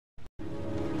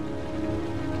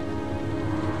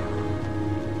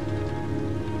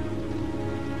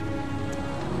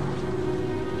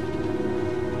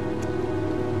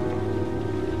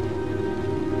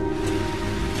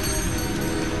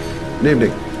Good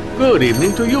evening. Good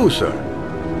evening to you, sir.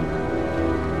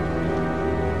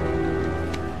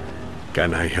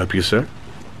 Can I help you, sir?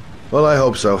 Well, I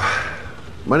hope so.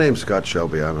 My name's Scott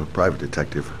Shelby. I'm a private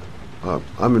detective.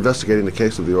 I'm investigating the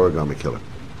case of the origami killer.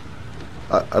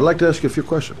 I'd like to ask you a few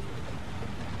questions.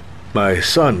 My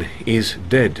son is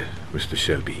dead, Mr.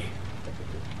 Shelby.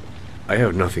 I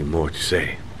have nothing more to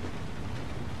say.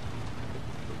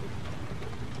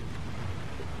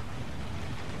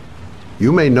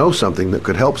 You may know something that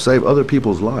could help save other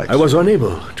people's lives. I was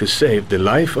unable to save the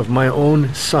life of my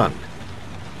own son.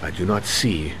 I do not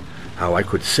see how I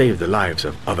could save the lives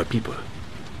of other people.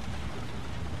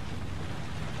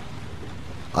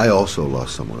 I also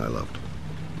lost someone I loved.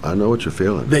 I know what you're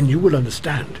feeling. Then you will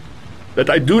understand that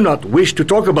I do not wish to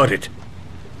talk about it.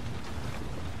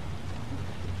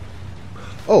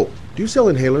 Oh, do you sell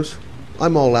inhalers?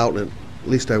 I'm all out, and at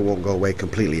least I won't go away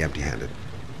completely empty-handed.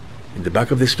 In the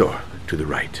back of the store, to the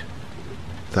right.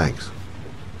 Thanks.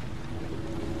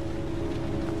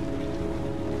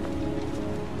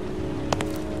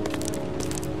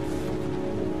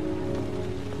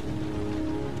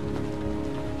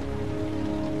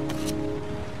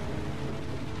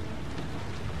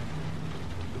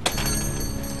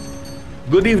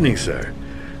 Good evening, sir.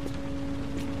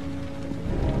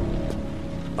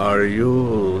 Are you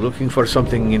looking for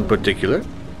something in particular?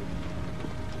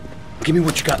 Give me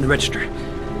what you got in the register.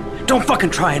 Don't fucking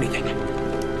try anything.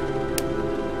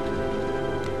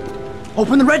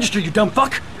 Open the register, you dumb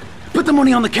fuck! Put the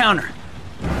money on the counter.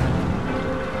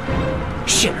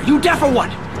 Shit, are you deaf or what?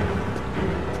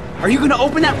 Are you gonna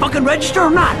open that fucking register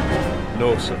or not?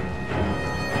 No, sir.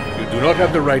 You do not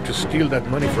have the right to steal that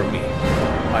money from me.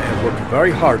 I have worked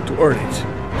very hard to earn it.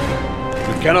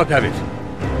 You cannot have it.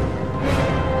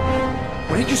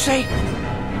 What did you say?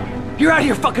 You're out of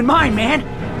your fucking mind, man!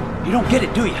 You don't get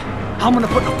it, do you? I'm gonna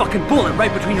put a fucking bullet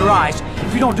right between your eyes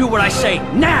if you don't do what I say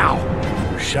now!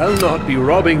 You shall not be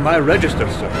robbing my register,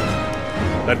 sir.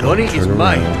 That money is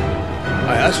mine.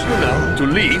 I ask you now to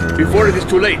leave before it is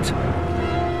too late.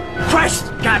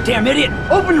 Christ, goddamn idiot!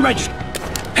 Open the register!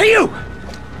 Hey, you!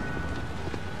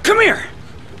 Come here!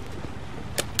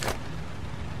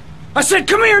 I said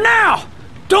come here now!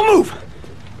 Don't move!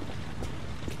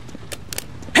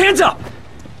 Hands up!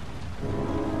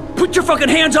 Put your fucking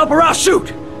hands up or I'll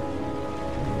shoot!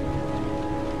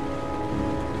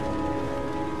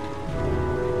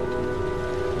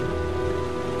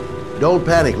 Don't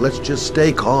panic. Let's just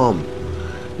stay calm.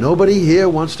 Nobody here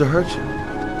wants to hurt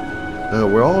you.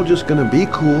 We're all just gonna be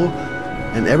cool,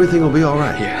 and everything will be all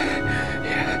right.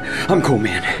 Yeah. I'm cool,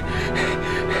 man.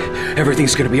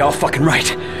 Everything's gonna be all fucking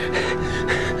right.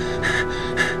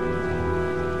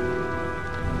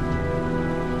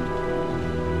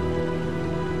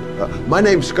 My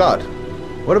name's Scott.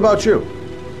 What about you?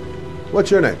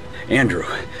 What's your name? Andrew.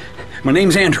 My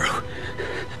name's Andrew.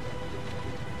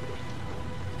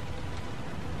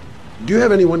 Do you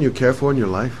have anyone you care for in your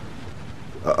life?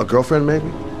 A girlfriend,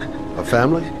 maybe? A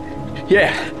family?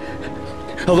 Yeah.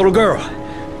 A little girl.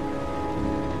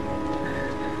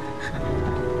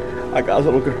 I got a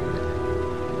little girl.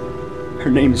 Her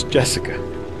name's Jessica.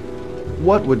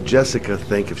 What would Jessica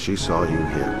think if she saw you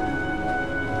here?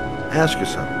 Ask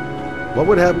yourself, what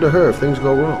would happen to her if things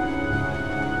go wrong?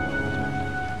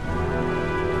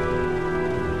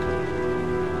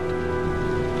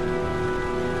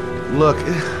 Look,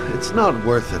 it's not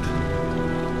worth it.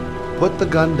 Put the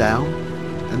gun down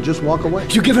and just walk away.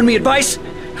 You giving me advice?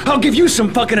 I'll give you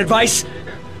some fucking advice.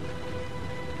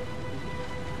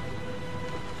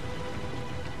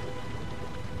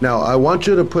 Now, I want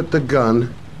you to put the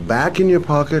gun back in your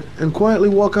pocket and quietly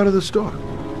walk out of the store.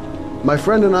 My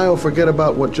friend and I will forget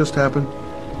about what just happened,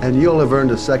 and you'll have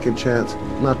earned a second chance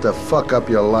not to fuck up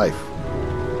your life.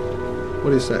 What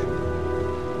do you say?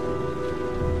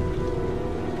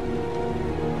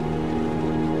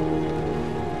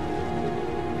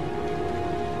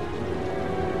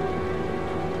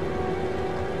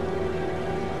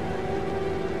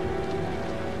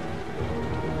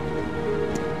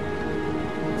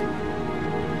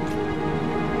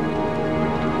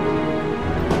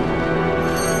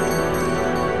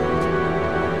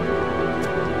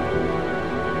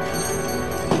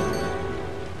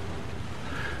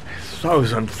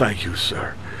 Thousand thank you,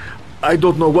 sir. I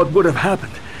don't know what would have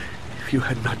happened if you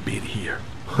had not been here.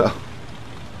 Well,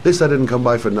 at least I didn't come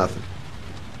by for nothing.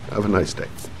 Have a nice day.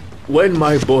 When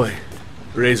my boy,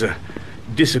 Reza,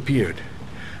 disappeared,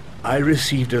 I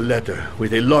received a letter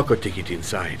with a locker ticket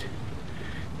inside.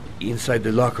 Inside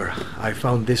the locker, I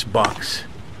found this box.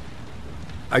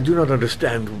 I do not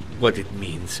understand what it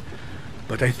means,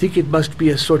 but I think it must be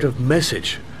a sort of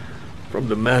message From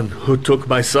the man who took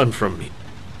my son from me.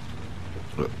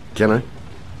 Can I?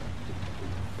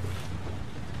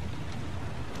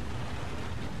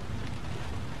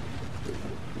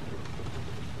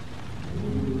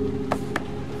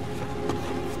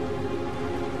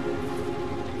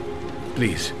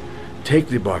 Please, take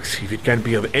the box if it can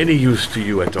be of any use to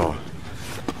you at all.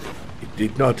 It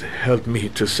did not help me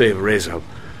to save Reza,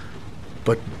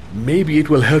 but maybe it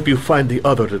will help you find the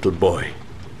other little boy.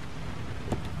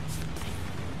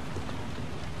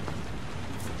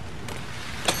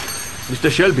 Mr.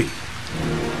 Shelby,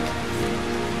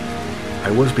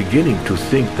 I was beginning to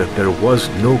think that there was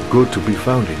no good to be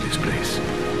found in this place.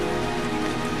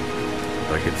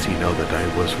 I can see now that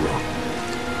I was wrong.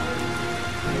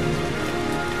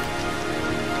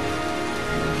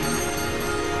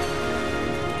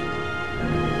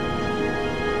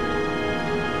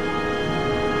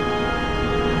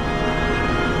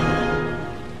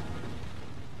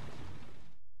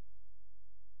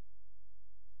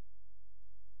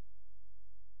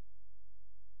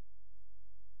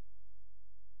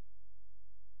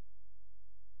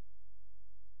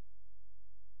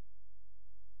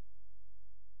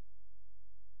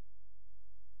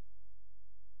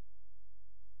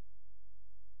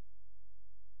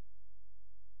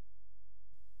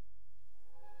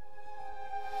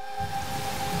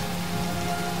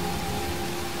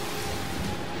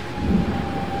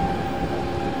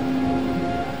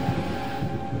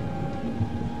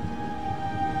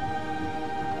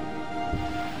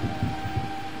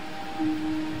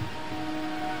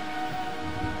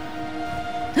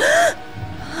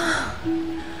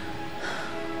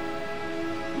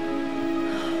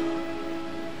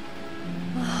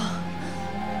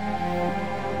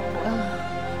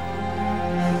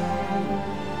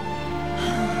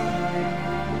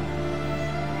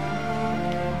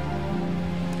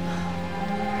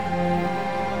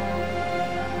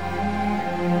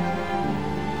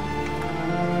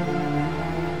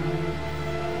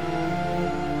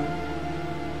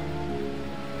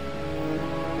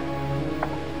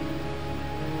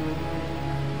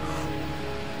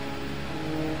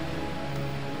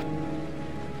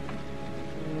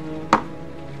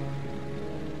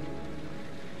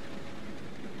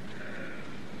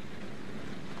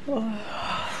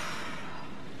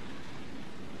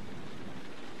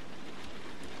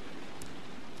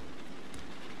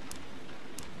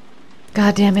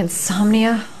 Goddamn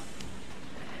insomnia.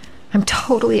 I'm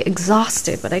totally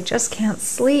exhausted, but I just can't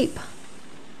sleep.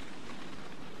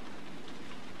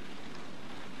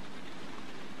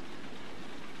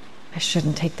 I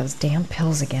shouldn't take those damn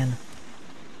pills again.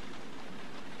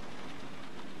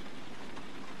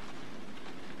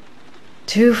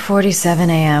 "2:47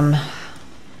 a.m.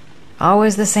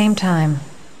 Always the same time.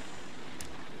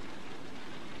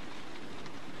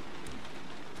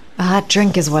 A hot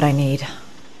drink is what I need.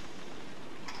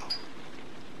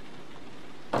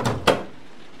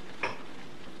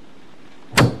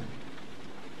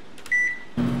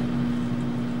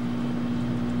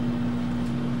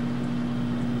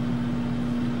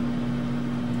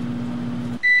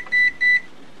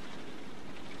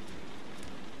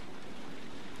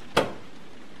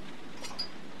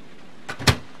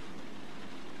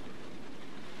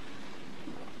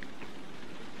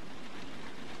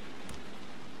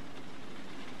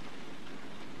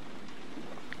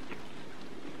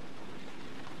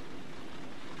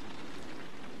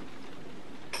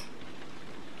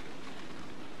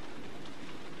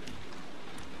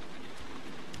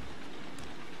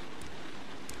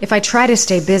 If I try to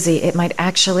stay busy, it might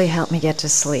actually help me get to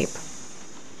sleep.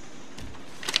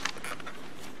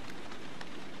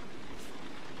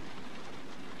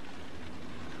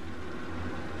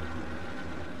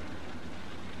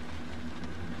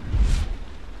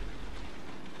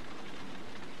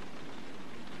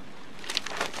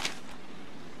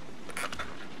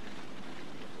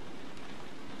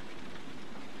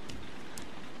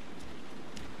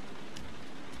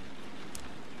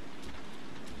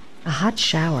 A hot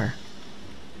shower.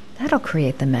 That'll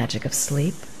create the magic of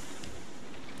sleep.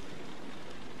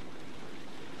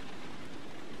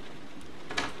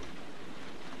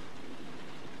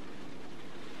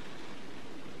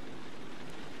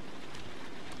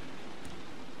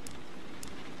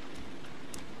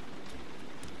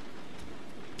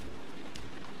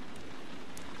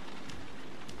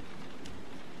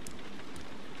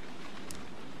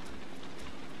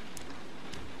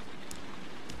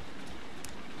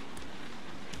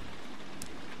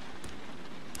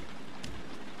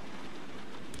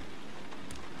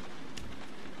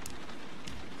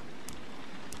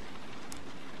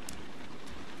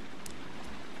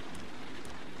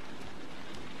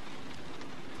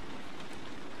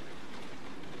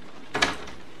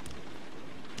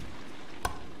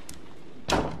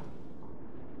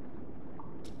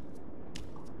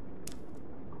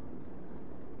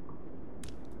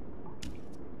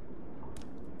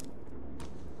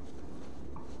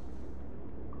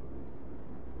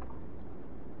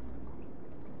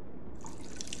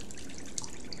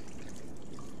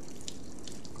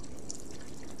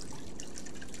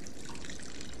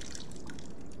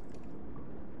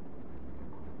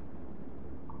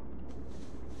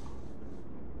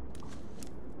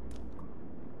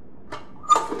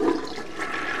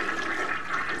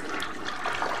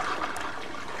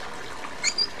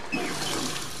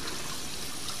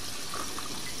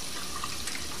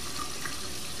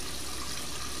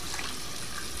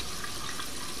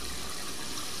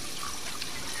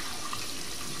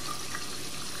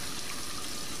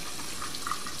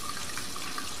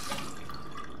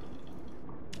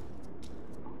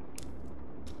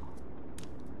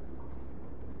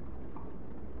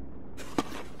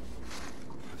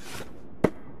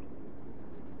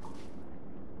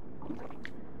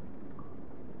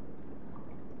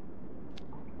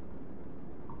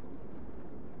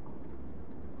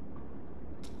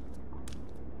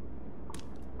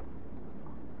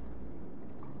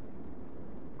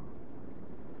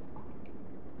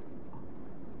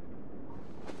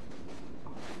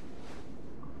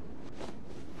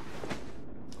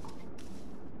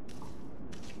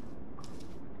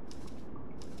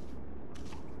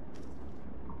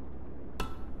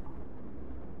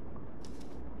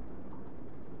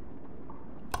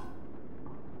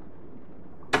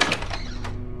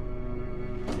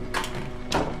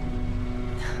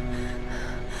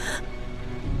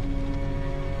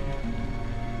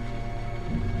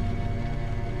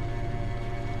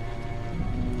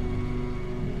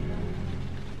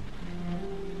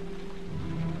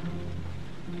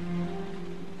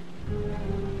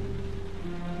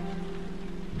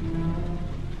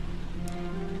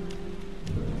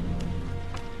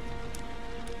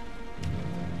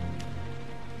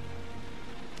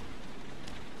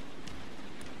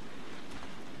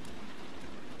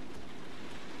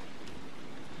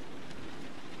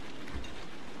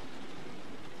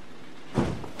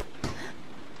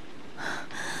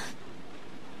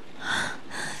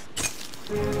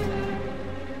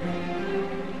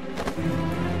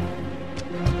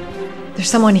 There's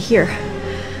someone here.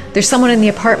 There's someone in the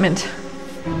apartment.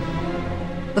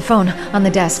 The phone on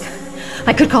the desk.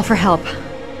 I could call for help.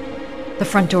 The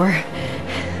front door.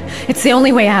 It's the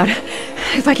only way out.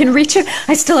 If I can reach it,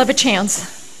 I still have a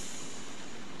chance.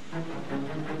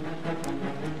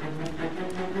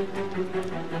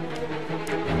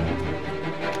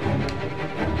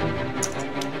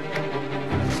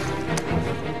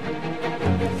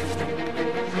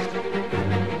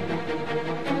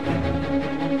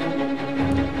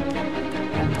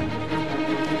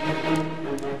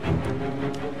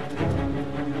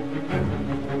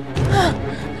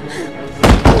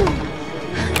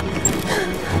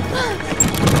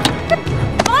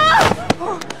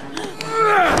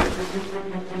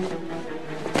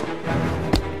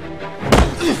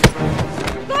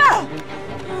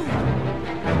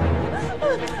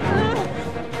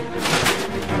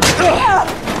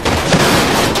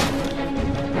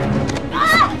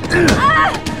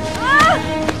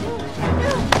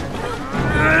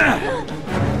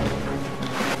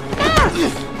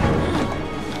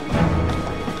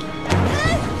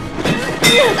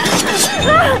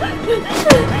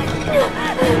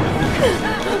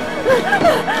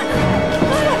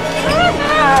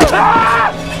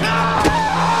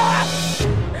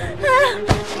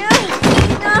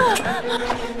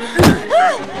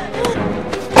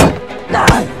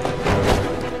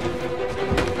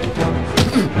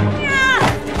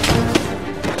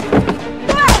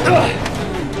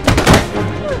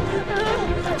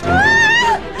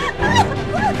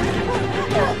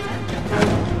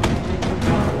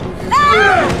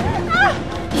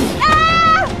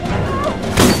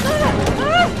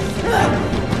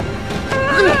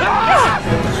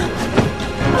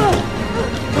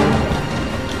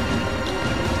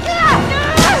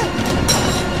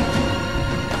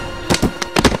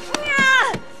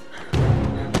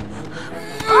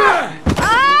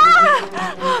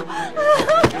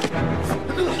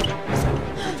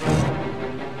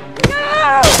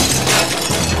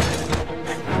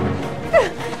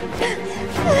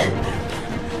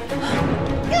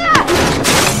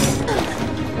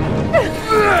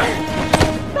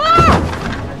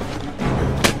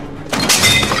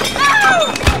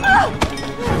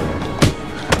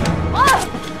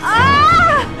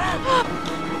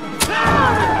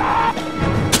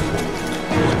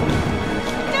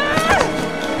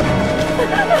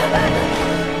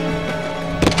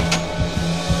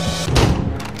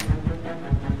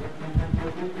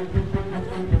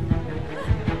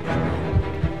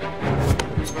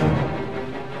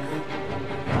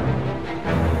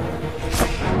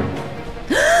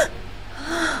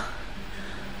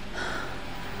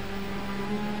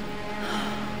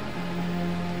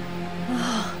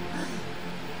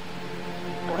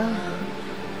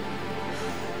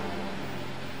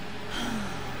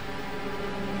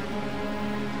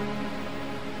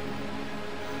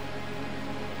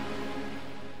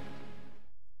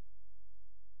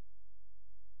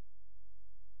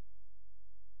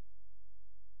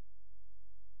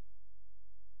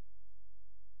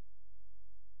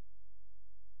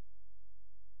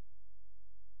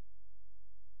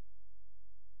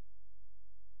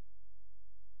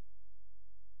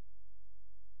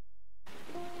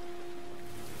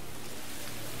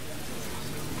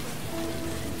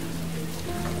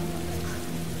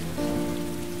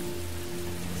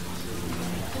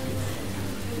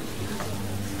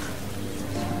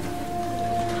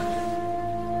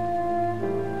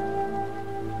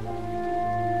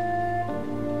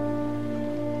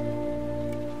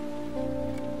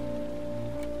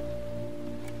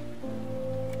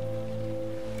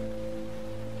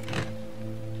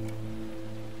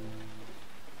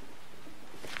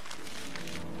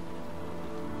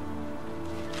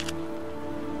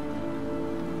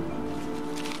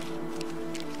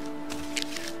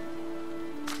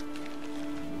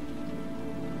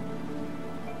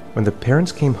 When the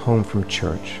parents came home from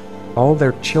church, all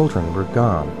their children were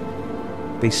gone.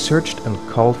 They searched and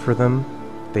called for them,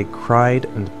 they cried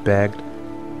and begged,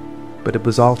 but it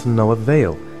was all to no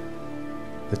avail.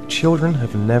 The children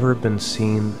have never been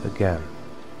seen again.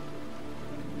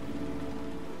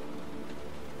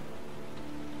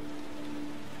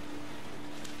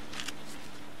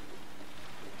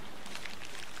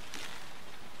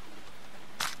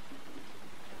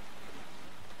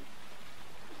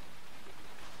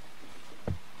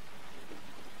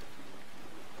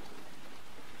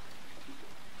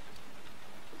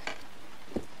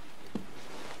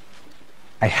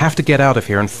 I have to get out of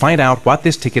here and find out what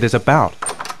this ticket is about.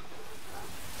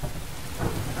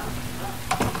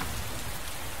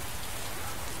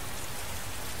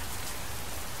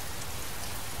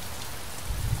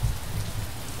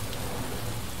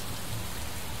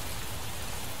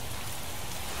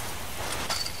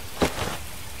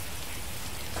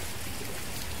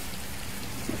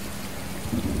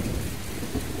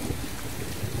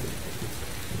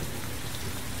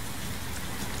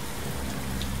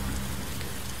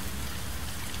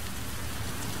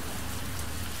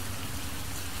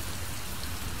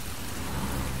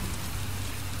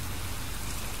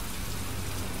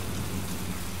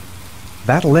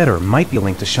 That letter might be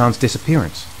linked to Sean's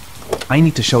disappearance. I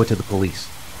need to show it to the police.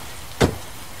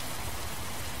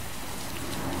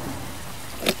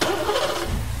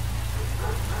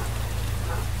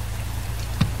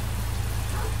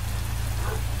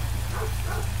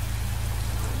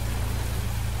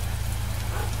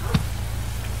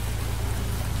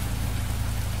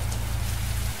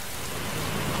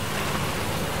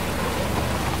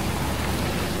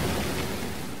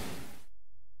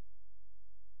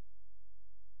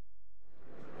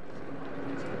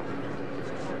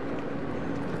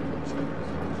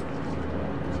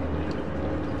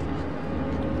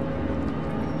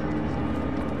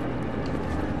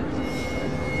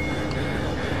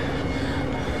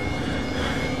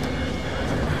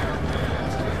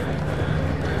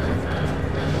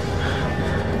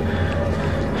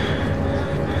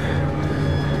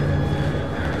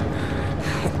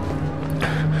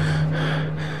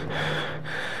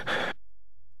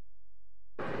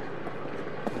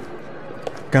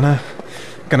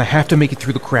 Gonna have to make it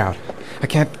through the crowd. I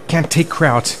can't take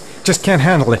crowds. Just can't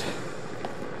handle it.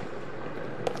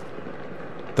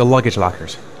 The luggage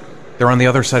lockers. They're on the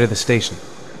other side of the station.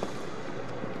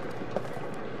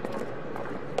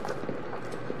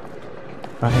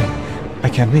 I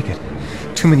can't make it.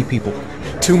 Too many people.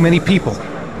 Too many people.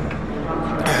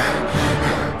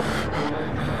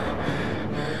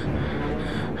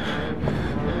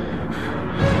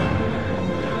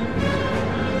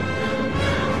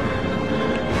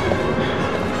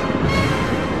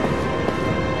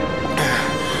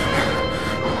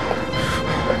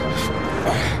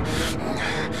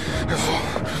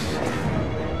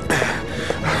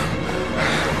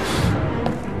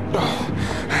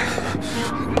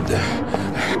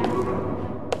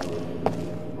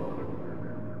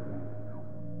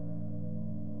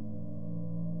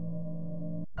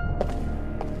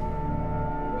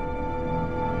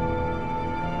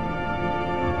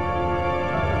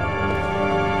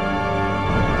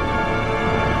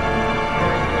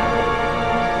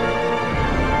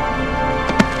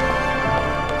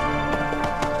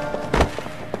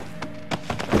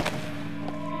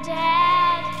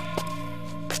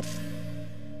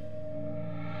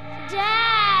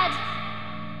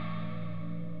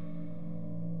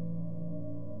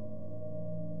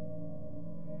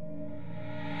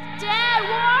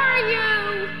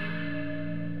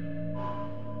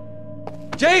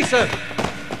 Jason!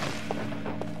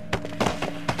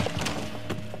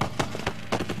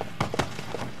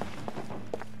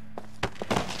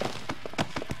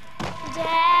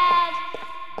 Dad!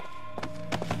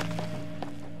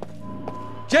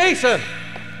 Jason!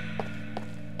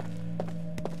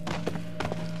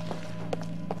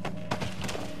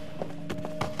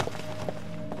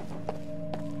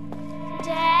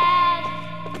 Dad!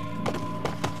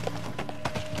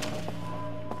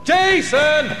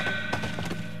 Jason!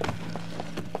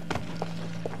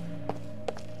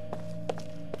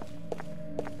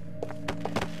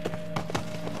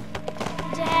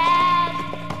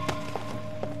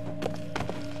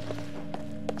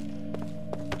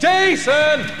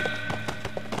 Jason!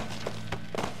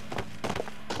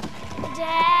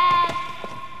 Dad!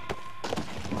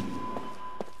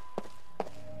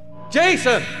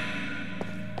 Jason!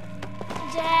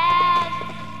 Dad!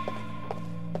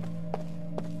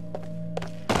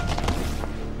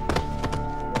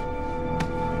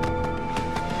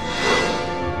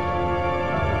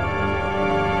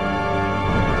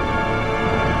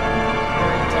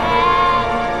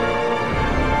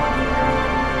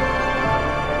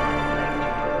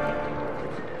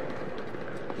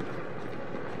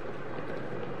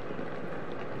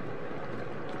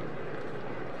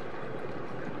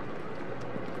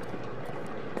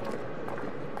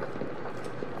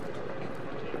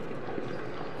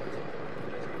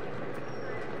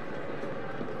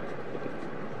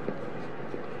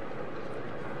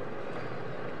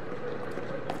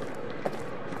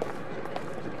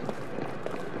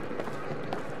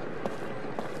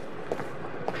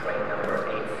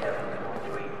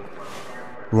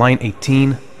 Line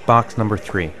 18, box number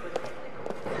 3.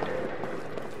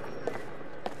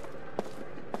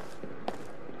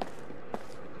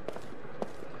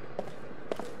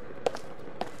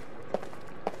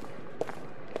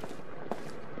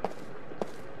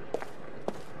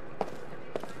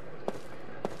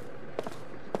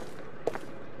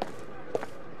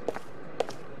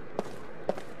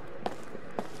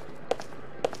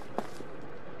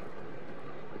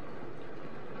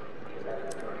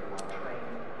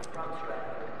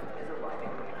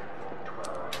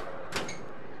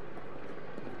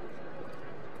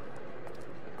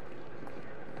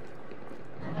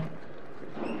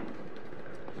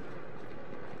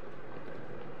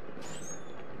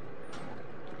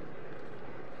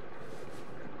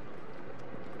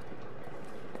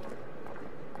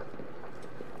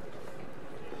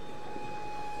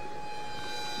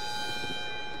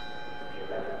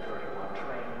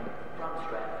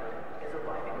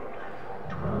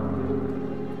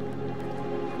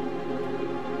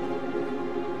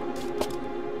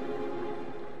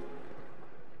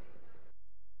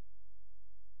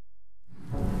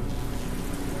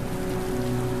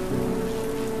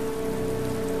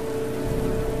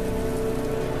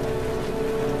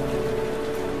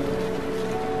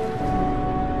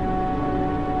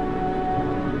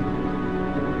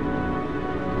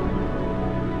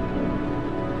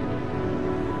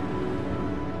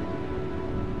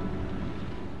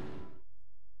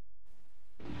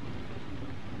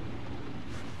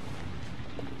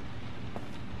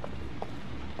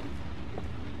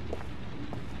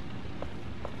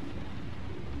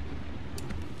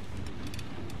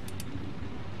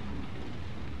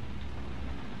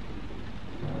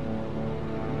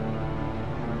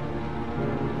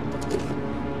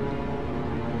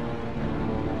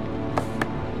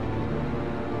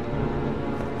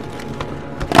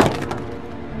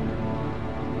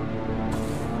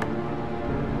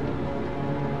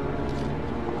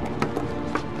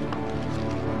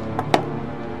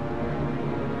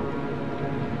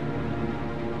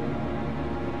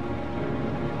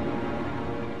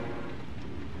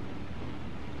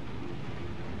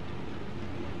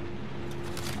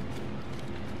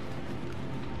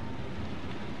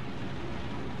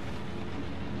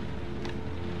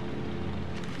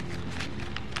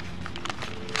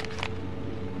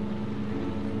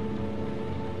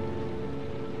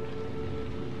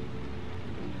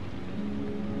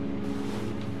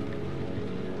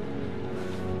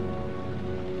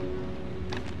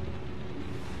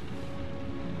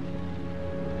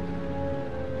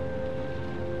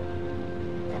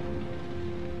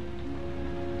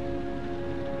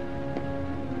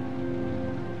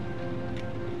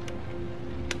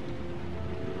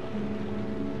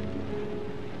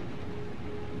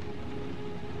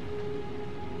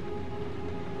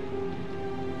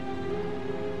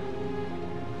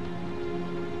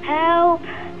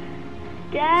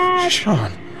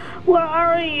 Sean. Where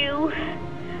are you?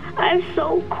 I'm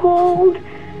so cold.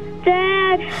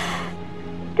 Dad!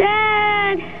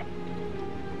 Dad!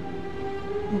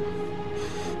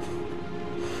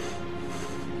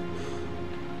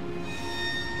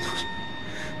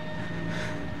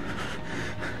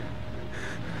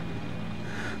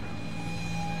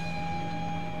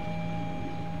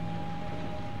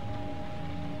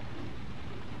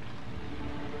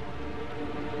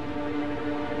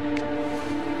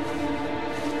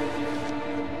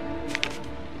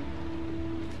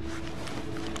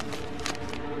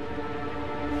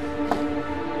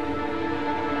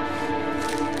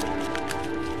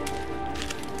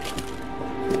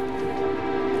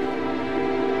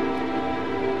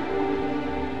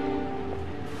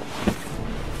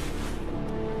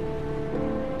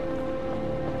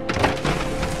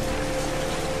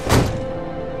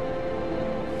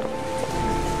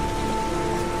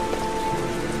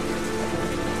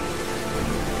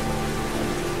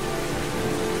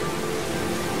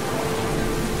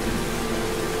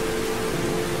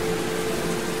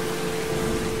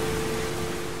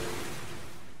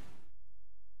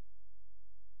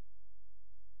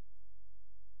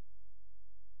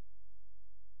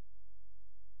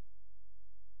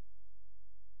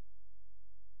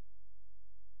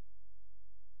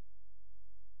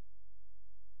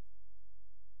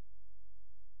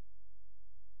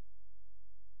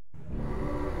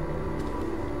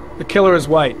 The killer is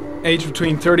white, aged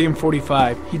between 30 and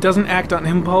 45. He doesn't act on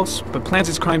impulse, but plans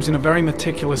his crimes in a very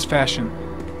meticulous fashion.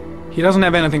 He doesn't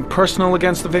have anything personal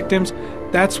against the victims.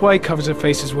 That's why he covers their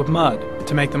faces with mud,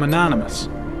 to make them anonymous.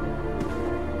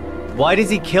 Why does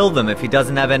he kill them if he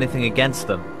doesn't have anything against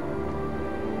them?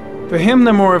 For him,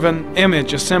 they're more of an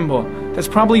image, a symbol. That's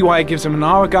probably why he gives them an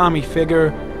origami figure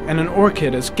and an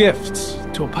orchid as gifts,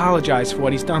 to apologize for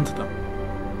what he's done to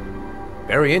them.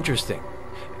 Very interesting.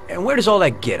 And where does all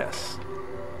that get us?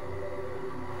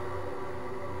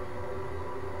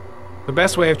 The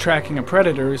best way of tracking a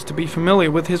predator is to be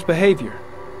familiar with his behavior.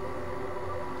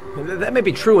 That may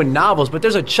be true in novels, but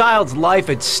there's a child's life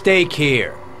at stake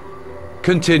here.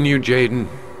 Continue, Jaden.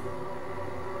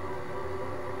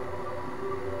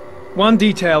 One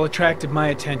detail attracted my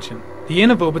attention. The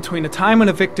interval between the time when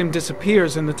a victim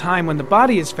disappears and the time when the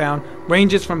body is found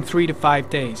ranges from 3 to 5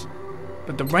 days.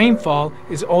 But the rainfall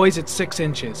is always at 6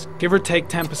 inches, give or take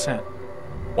 10%.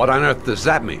 What on earth does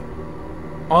that mean?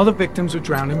 All the victims were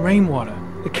drowned in rainwater.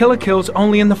 The killer kills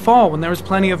only in the fall when there is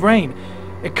plenty of rain.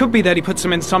 It could be that he puts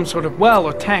them in some sort of well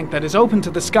or tank that is open to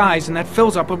the skies and that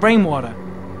fills up with rainwater.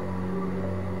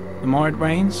 The more it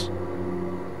rains,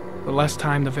 the less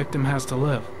time the victim has to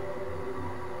live.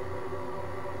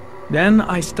 Then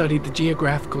I studied the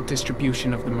geographical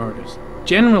distribution of the murders.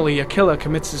 Generally, a killer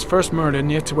commits his first murder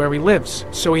near to where he lives,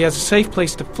 so he has a safe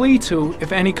place to flee to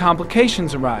if any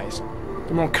complications arise.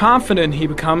 The more confident he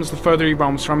becomes, the further he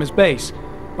roams from his base.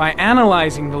 By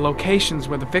analyzing the locations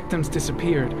where the victims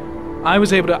disappeared, I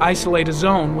was able to isolate a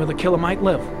zone where the killer might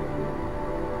live.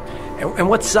 And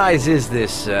what size is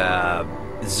this,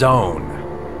 zone?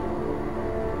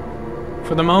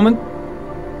 For the moment,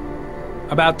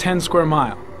 about 10 square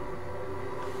miles.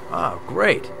 Oh,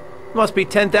 great. Must be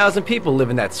 10,000 people live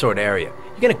in that sort of area.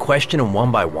 You gonna question them one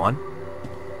by one?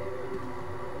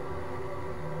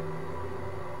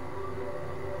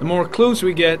 The more clues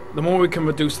we get, the more we can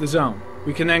reduce the zone.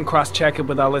 We can then cross-check it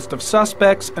with our list of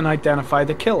suspects and identify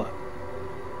the killer.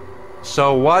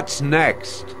 So what's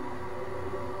next?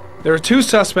 There are 2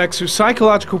 suspects whose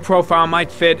psychological profile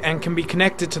might fit and can be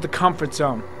connected to the comfort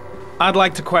zone. I'd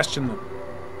like to question them.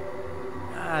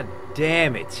 God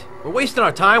damn it. We're wasting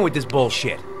our time with this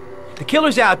bullshit. The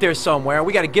killer's out there somewhere, and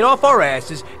we gotta get off our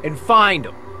asses and find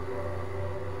him.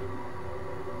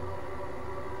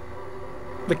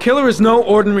 The killer is no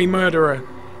ordinary murderer.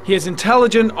 He is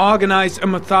intelligent, organized,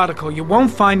 and methodical. You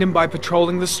won't find him by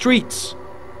patrolling the streets.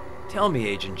 Tell me,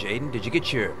 Agent Jaden, did you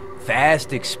get your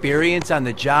vast experience on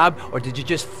the job, or did you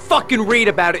just fucking read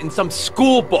about it in some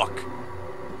school book?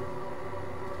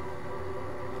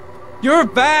 Your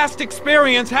vast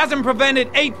experience hasn't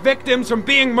prevented 8 victims from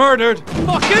being murdered.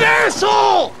 Fucking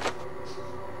asshole!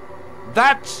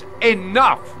 That's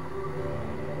enough!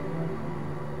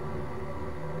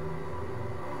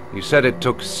 You said it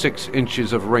took 6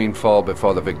 inches of rainfall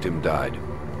before the victim died.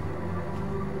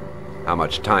 How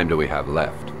much time do we have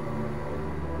left?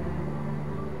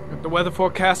 If the weather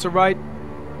forecasts are right,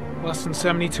 less than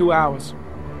 72 hours.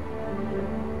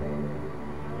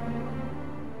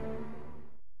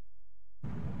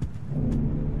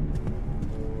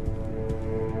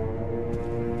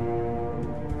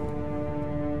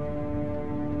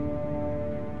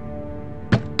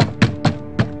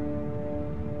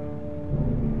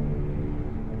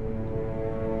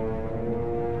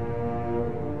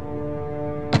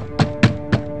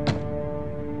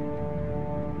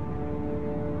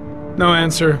 No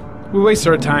answer. We waste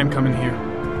our time coming here.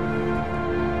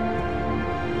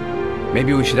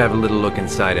 Maybe we should have a little look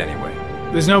inside anyway.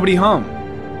 There's nobody home.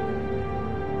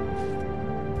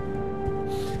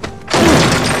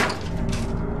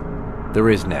 There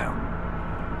is now.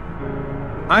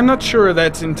 I'm not sure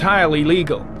that's entirely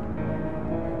legal.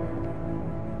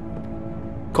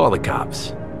 Call the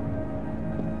cops.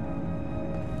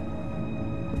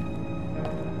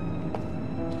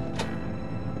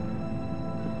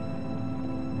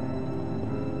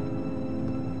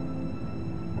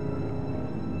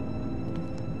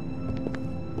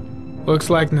 Looks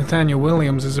like Nathaniel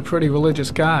Williams is a pretty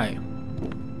religious guy.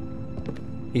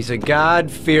 He's a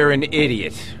God-fearing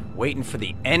idiot, waiting for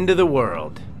the end of the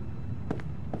world.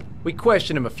 We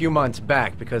questioned him a few months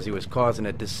back because he was causing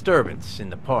a disturbance in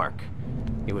the park.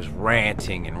 He was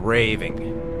ranting and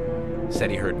raving.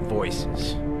 Said he heard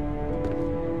voices.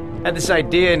 Had this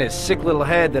idea in his sick little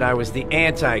head that I was the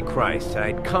Antichrist.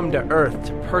 I'd come to Earth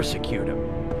to persecute him.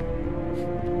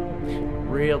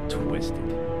 Real twisted.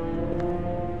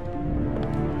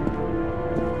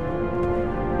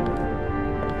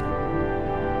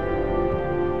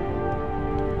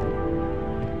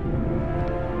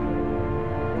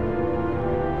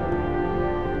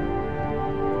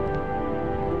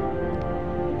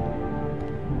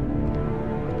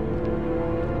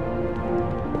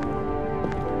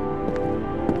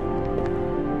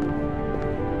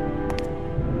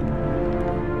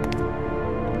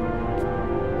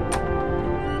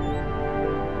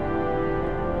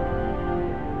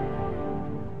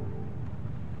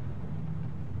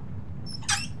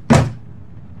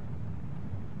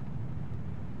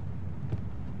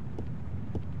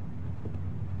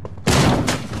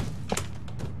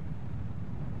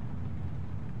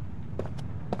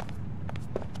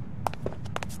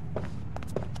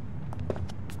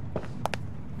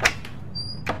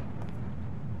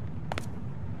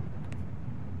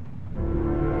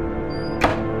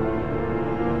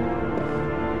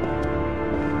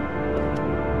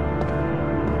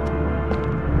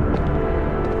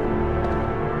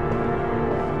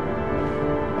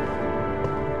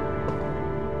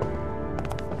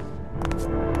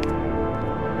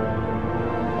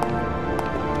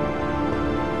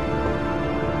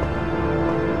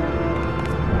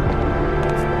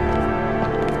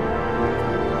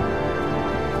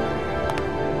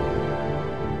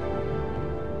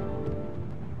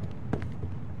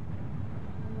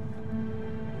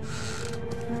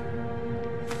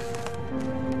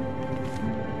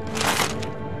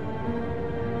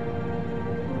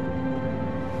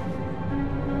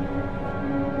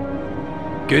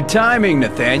 Good timing,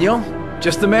 Nathaniel.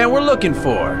 Just the man we're looking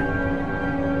for.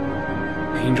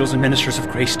 Angels and ministers of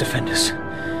grace defend us.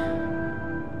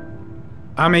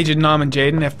 I'm Agent Norman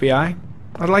Jaden, FBI.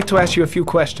 I'd like to ask you a few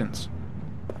questions.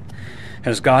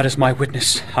 As God is my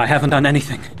witness, I haven't done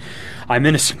anything. I'm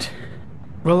innocent.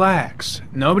 Relax.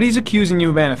 Nobody's accusing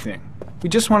you of anything. We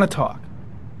just want to talk.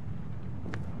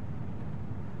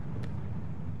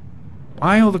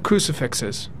 Why all the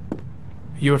crucifixes? Are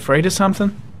you afraid of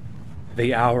something?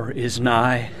 The hour is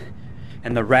nigh,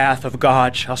 and the wrath of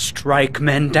God shall strike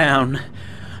men down.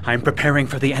 I'm preparing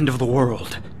for the end of the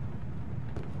world.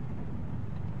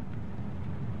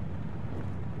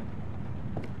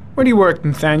 Where do you work,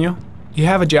 Nathaniel? Do you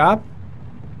have a job?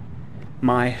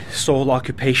 My sole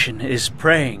occupation is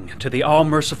praying to the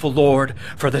all-merciful Lord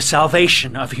for the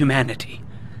salvation of humanity.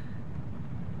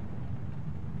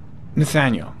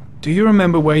 Nathaniel, do you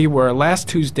remember where you were last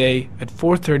Tuesday at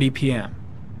 4:30 p.m.?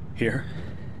 Here?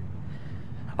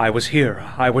 I was here.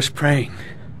 I was praying.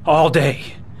 All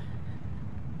day.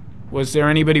 Was there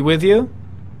anybody with you?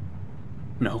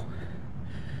 No.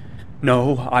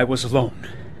 No, I was alone.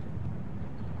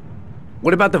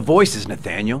 What about the voices,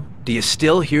 Nathaniel? Do you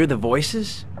still hear the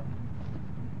voices?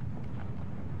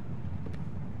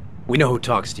 We know who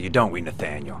talks to you, don't we,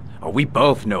 Nathaniel? Or we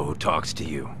both know who talks to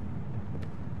you.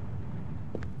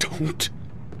 Don't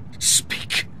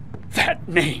speak that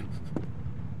name.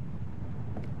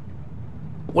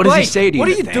 What does he say to you, what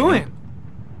are you Nathaniel? doing?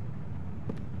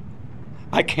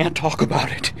 I can't talk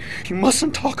about it. You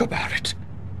mustn't talk about it.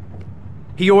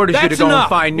 He orders you to go and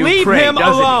find new Leave prey, him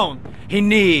doesn't alone. He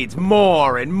needs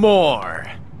more and more.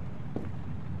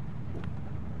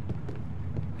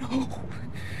 No.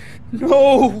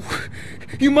 No.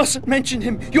 You mustn't mention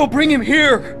him. You'll bring him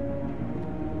here.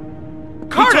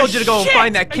 He told you to go and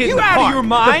find that kid in the park. Out of your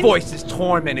mind? The voices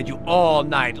tormented you all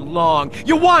night long.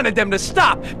 You wanted them to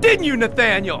stop, didn't you,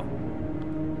 Nathaniel?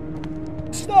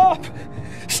 Stop.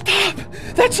 Stop.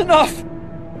 That's enough.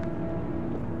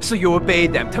 So you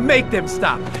obeyed them to make them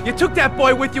stop. You took that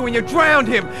boy with you and you drowned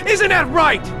him. Isn't that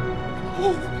right?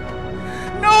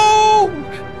 No!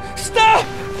 Stop!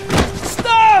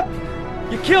 Stop!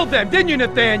 You killed them, didn't you,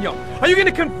 Nathaniel? Are you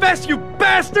gonna confess, you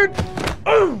bastard?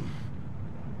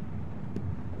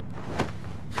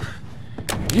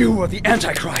 You are the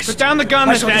Antichrist. Put down the gun,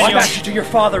 I shall Nathaniel. dispatch you to your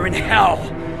father in hell.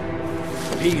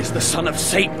 He is the son of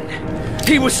Satan.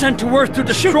 He was sent to earth to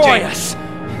destroy us.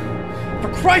 For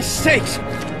Christ's sakes,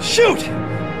 shoot!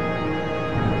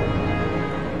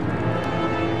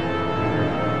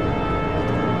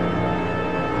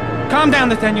 Calm down,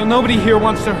 Nathaniel. Nobody here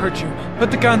wants to hurt you.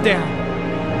 Put the gun down.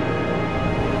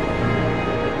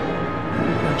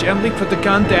 Now gently put the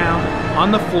gun down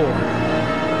on the floor.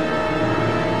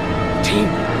 Team,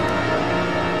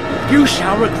 you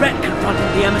shall regret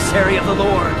confronting the emissary of the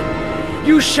Lord.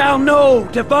 You shall know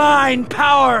divine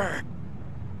power.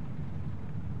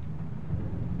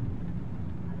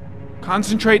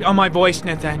 Concentrate on my voice,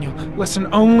 Nathaniel. Listen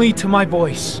only to my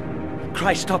voice.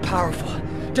 Christ all-powerful,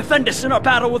 defend us in our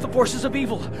battle with the forces of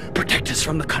evil. Protect us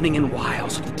from the cunning and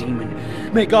wiles of the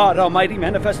demon. May God Almighty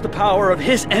manifest the power of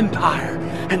His empire,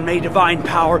 and may divine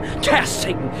power cast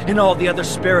Satan and all the other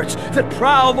spirits that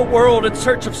prowl the world in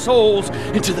search of souls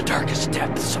into the darkest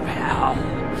depths of hell.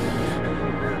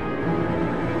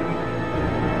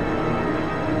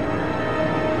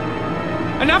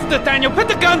 Enough, Nathaniel! Put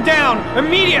the gun down!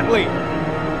 Immediately!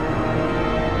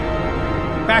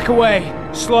 Back away,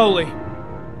 slowly.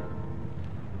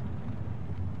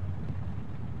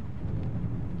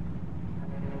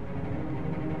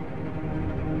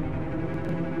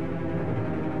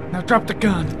 Now drop the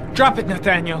gun. Drop it,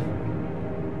 Nathaniel.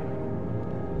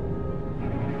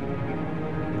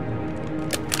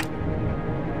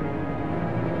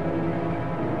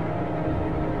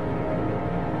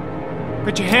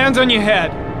 Put your hands on your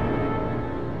head.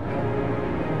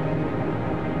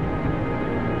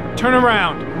 Turn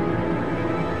around.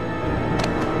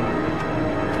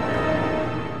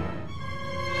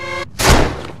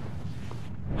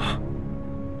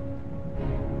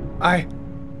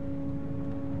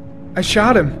 I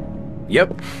shot him.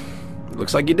 Yep.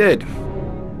 Looks like you did.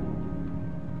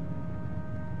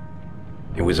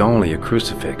 It was only a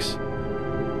crucifix.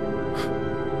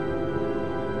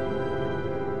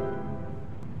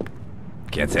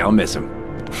 Can't say I'll miss him.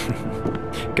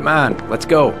 Come on, let's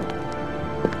go.